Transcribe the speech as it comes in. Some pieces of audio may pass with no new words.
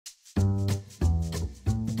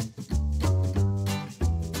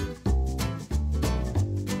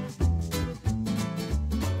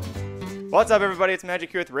What's up, everybody? It's Magic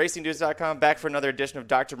here with RacingDudes.com, back for another edition of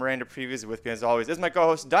Dr. Miranda Previews. With me, as always, is my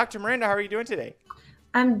co-host, Dr. Miranda. How are you doing today?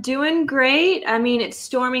 I'm doing great. I mean, it's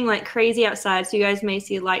storming like crazy outside, so you guys may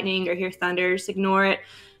see lightning or hear thunder. Just ignore it.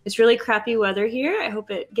 It's really crappy weather here. I hope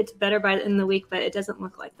it gets better by the end of the week, but it doesn't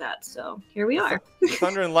look like that. So here we are.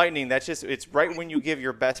 Thunder and lightning, it's right when you give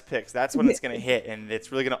your best picks. That's when it's going to hit, and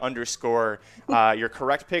it's really going to underscore your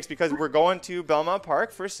correct picks, because we're going to Belmont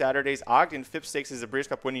Park for Saturday's Ogden Phipps Stakes as a Breeders'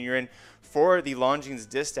 Cup winning. You're in for the Longines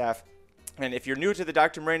Distaff. And if you're new to the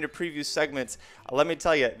Dr. Miranda preview segments, let me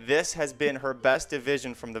tell you, this has been her best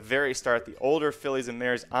division from the very start, the older fillies and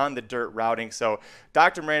mares on the dirt routing. So,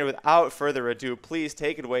 Dr. Miranda, without further ado, please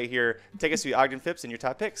take it away here. Take us to Ogden Phipps and your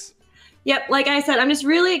top picks. Yep, like I said, I'm just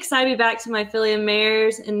really excited to be back to my filly and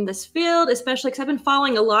mares in this field, especially because I've been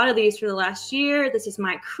following a lot of these for the last year. This is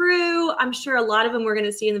my crew. I'm sure a lot of them we're going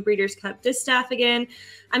to see in the Breeders' Cup Distaff again.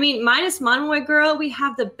 I mean, minus Monomoy Girl, we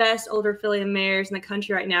have the best older filly and mares in the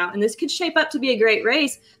country right now, and this could shape up to be a great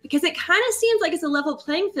race because it kind of seems like it's a level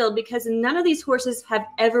playing field because none of these horses have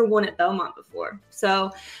ever won at Belmont before.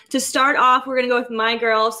 So to start off, we're going to go with my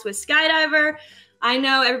girl, Swiss Skydiver. I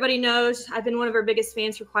know everybody knows I've been one of her biggest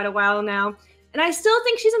fans for quite a while now, and I still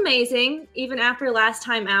think she's amazing, even after last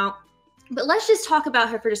time out. But let's just talk about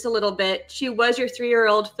her for just a little bit. She was your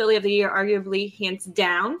 3-year-old filly of the year, arguably hands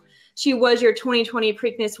down. She was your 2020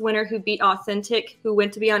 Preakness winner who beat Authentic, who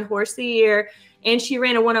went to be on Horse of the Year, and she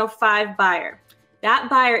ran a 105 Beyer.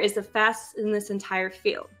 That Beyer is the fastest in this entire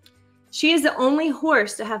field. She is the only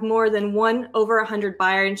horse to have more than one over 100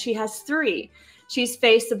 Beyer, and she has 3. She's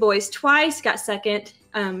faced the boys twice, got second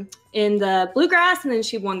in the Bluegrass, and then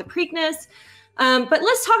she won the Preakness. But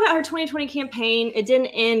let's talk about her 2020 campaign. It didn't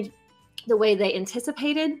end the way they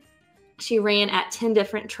anticipated. She ran at 10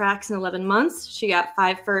 different tracks in 11 months. She got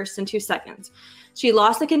 5 firsts and 2 seconds. She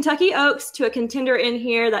lost the Kentucky Oaks to a contender in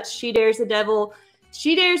here. That's She Dares the Devil.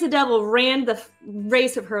 She Dares the Devil ran the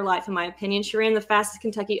race of her life, in my opinion. She ran the fastest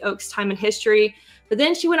Kentucky Oaks time in history. But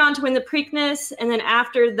then she went on to win the Preakness, and then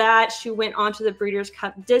after that, she went on to the Breeders'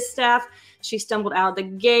 Cup Distaff. She stumbled out of the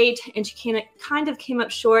gate, and she kind of came up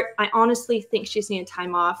short. I honestly think she's needed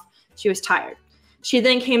time off. She was tired. She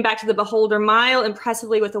then came back to the Beholder Mile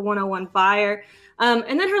impressively with a 101 Beyer.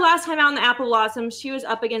 And then her last time out in the Apple Blossom, she was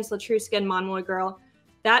up against Latruska and Monomoy Girl.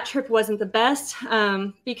 That trip wasn't the best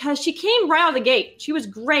because she came right out of the gate. She was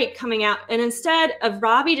great coming out. And instead of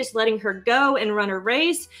Robbie just letting her go and run her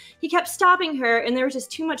race, he kept stopping her, and there was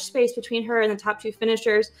just too much space between her and the top 2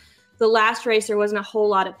 finishers. The last race, there wasn't a whole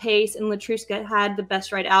lot of pace, and Latruska had the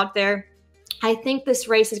best ride out there. I think this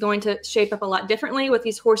race is going to shape up a lot differently with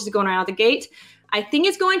these horses going right out of the gate. I think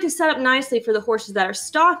it's going to set up nicely for the horses that are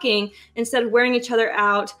stalking instead of wearing each other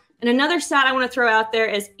out. And another stat I want to throw out there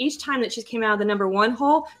is each time that she's came out of the number 1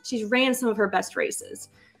 hole, she's ran some of her best races.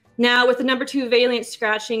 Now, with the number 2 Valiant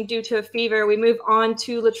scratching due to a fever, we move on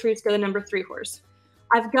to Latruska, the number 3 horse.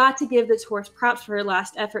 I've got to give this horse props for her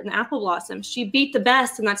last effort in the Apple Blossom. She beat the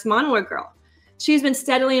best, and that's Monomoy Girl. She's been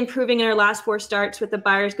steadily improving in her last 4 starts with the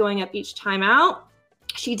Beyers going up each time out.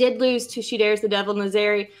 She did lose to She Dares the Devil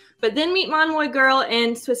Nazari, but then meet Monomoy Girl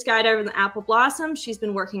and Swiss Skydiver in the Apple Blossom. She's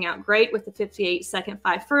been working out great with a 58-second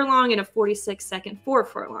 5 furlong and a 46-second 4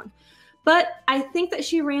 furlong. But I think that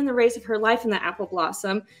she ran the race of her life in the Apple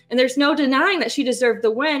Blossom, and there's no denying that she deserved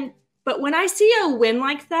the win. But when I see a win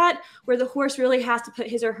like that, where the horse really has to put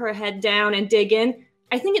his or her head down and dig in,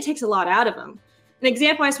 I think it takes a lot out of him. An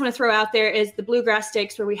example I just want to throw out there is the Bluegrass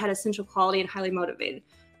Stakes, where we had Essential Quality and Highly Motivated.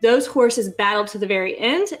 Those horses battled to the very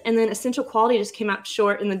end, and then Essential Quality just came out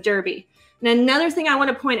short in the Derby. And another thing I want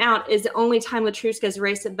to point out is the only time Latruska's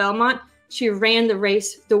raced at Belmont, she ran the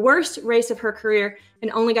race, the worst race of her career, and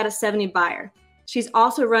only got a 70 Beyer. She's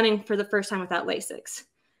also running for the first time without Lasix.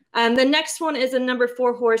 The next one is a number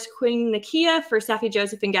 4 horse, Queen Nakia, for Safi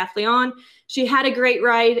Joseph and Gaffleon. She had a great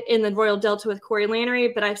ride in the Royal Delta with Corey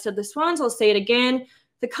Lannery, but I've said this once, I'll say it again.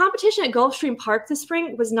 The competition at Gulfstream Park this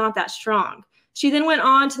spring was not that strong. She then went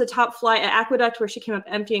on to the top flight at Aqueduct, where she came up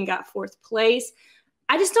empty and got 4th place.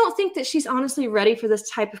 I just don't think that she's honestly ready for this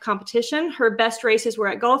type of competition. Her best races were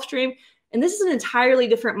at Gulfstream, and this is an entirely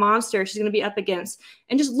different monster she's going to be up against.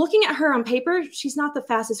 And just looking at her on paper, she's not the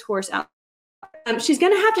fastest horse out. She's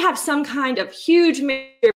going to have some kind of huge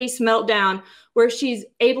race meltdown where she's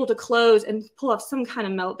able to close and pull off some kind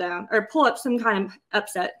of meltdown or pull up some kind of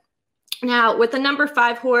upset. Now, with the number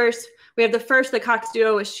 5 horse, we have the first, the Cox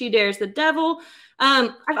duo with She Dares the Devil.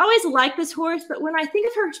 I've always liked this horse, but when I think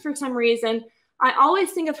of her for some reason, I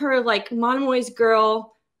always think of her like Monomoy's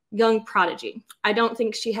Girl, young prodigy. I don't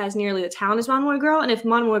think she has nearly the talent as Monomoy Girl, and if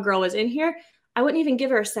Monomoy Girl was in here, I wouldn't even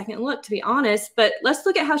give her a second look, to be honest. But let's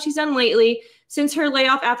look at how she's done lately since her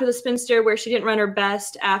layoff after the Spinster, where she didn't run her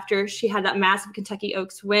best after she had that massive Kentucky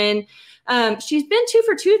Oaks win. She's been 2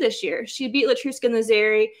 for 2 this year. She beat Latruska in the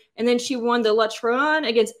Zeri, and then she won the La Tron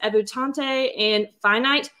against Ebutante and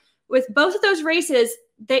Finite. With both of those races,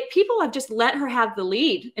 people have just let her have the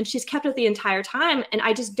lead, and she's kept it the entire time. And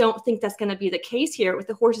I just don't think that's going to be the case here with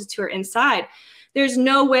the horses to her inside. There's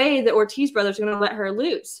no way the Ortiz brothers are going to let her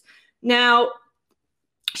lose. Now,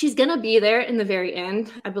 she's going to be there in the very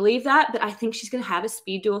end. I believe that, but I think she's going to have a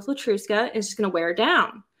speed duel with Latruska, and it's just going to wear her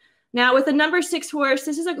down. Now, with the number 6 horse,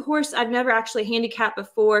 this is a horse I've never actually handicapped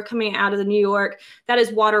before coming out of the New York. That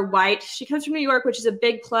is Water White. She comes from New York, which is a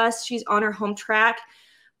big plus. She's on her home track.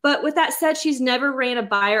 But with that said, she's never ran a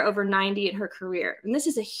buyer over 90 in her career. And this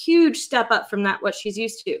is a huge step up from what she's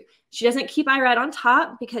used to. She doesn't keep Irad on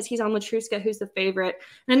top because he's on Latruska, who's the favorite.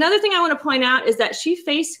 And another thing I want to point out is that she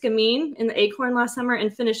faced Gamine in the Acorn last summer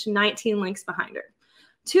and finished 19 lengths behind her.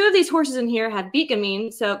 2 of these horses in here have beat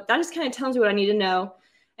Gamine, so that just kind of tells you what I need to know.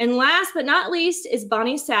 And last but not least is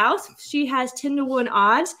Bonnie South. She has 10-1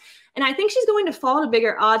 odds. And I think she's going to fall to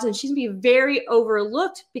bigger odds, and she's going to be very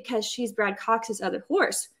overlooked because she's Brad Cox's other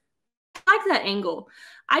horse. I like that angle.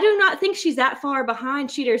 I do not think she's that far behind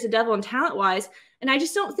Cheater's the Devil and talent-wise, and I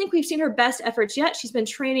just don't think we've seen her best efforts yet. She's been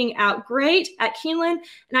training out great at Keeneland,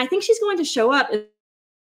 and I think she's going to show up.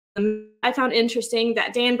 I found interesting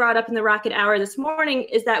that Dan brought up in the Rocket Hour this morning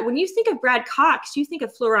is that when you think of Brad Cox, you think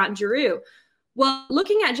of Florent Giroux. Well,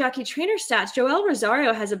 looking at jockey trainer stats, Joel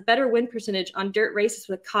Rosario has a better win percentage on dirt races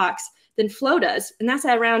with Cox than Flo does, and that's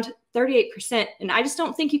at around 38%, and I just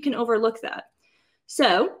don't think you can overlook that.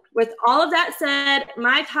 So, with all of that said,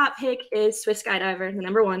 my top pick is Swiss Skydiver, the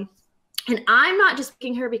number 1, and I'm not just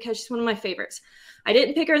picking her because she's one of my favorites. I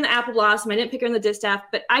didn't pick her in the Apple Blossom, I didn't pick her in the Distaff,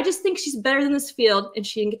 but I just think she's better than this field, and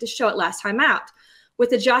she didn't get to show it last time out. With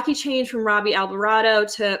the jockey change from Robbie Alvarado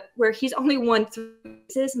to where he's only won 3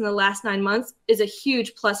 races in the last 9 months is a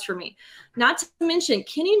huge plus for me. Not to mention,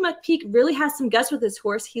 Kenny McPeak really has some guts with this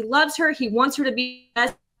horse. He loves her. He wants her to be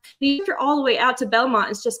best. He took her all the way out to Belmont.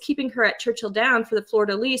 It's just keeping her at Churchill Down for the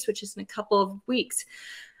Fleur-de-Lis, which is in a couple of weeks.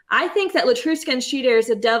 I think that Latruska and Cheater's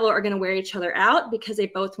the Devil are going to wear each other out because they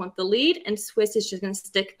both want the lead, and Swiss is just going to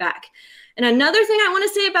stick back. And another thing I want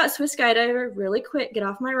to say about Swiss Skydiver, really quick, get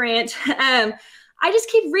off my rant. I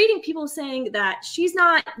just keep reading people saying that she's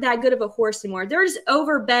not that good of a horse anymore. They're just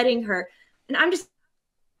over-betting her. And I'm just,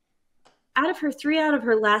 out of her 3 out of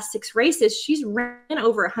her last 6 races, she's ran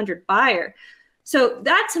over 100 buyer. So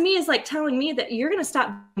that to me is like telling me that you're going to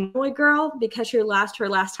stop boy girl because you're her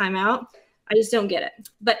last time out. I just don't get it.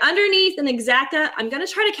 But underneath an exacta, I'm going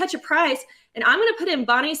to try to catch a price, and I'm going to put in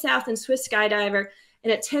Bonnie South and Swiss Skydiver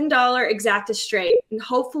in a $10 exacta straight, and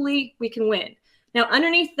hopefully we can win. Now,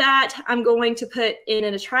 underneath that, I'm going to put in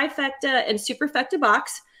a trifecta and superfecta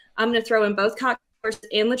box. I'm going to throw in both Cox horses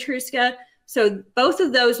and Latruska. So both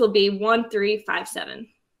of those will be 1, 3, 5, 7.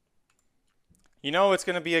 You know, it's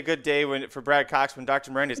going to be a good day for Brad Cox when Dr.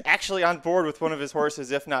 Miranda is actually on board with one of his horses,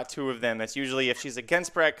 if not 2 of them. That's usually, if she's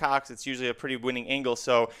against Brad Cox, it's usually a pretty winning angle.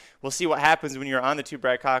 So we'll see what happens when you're on the 2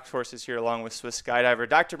 Brad Cox horses here along with Swiss Skydiver.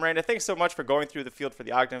 Dr. Miranda, thanks so much for going through the field for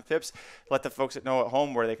the Ogden Phipps. Let the folks that know at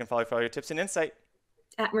home where they can follow you for all your tips and insight.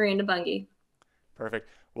 At Miranda Bungie. Perfect.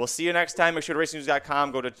 We'll see you next time. Make sure to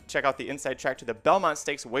racingnews.com. Go to check out the inside track to the Belmont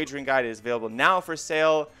Stakes wagering guide. It is available now for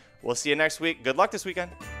sale. We'll see you next week. Good luck this weekend.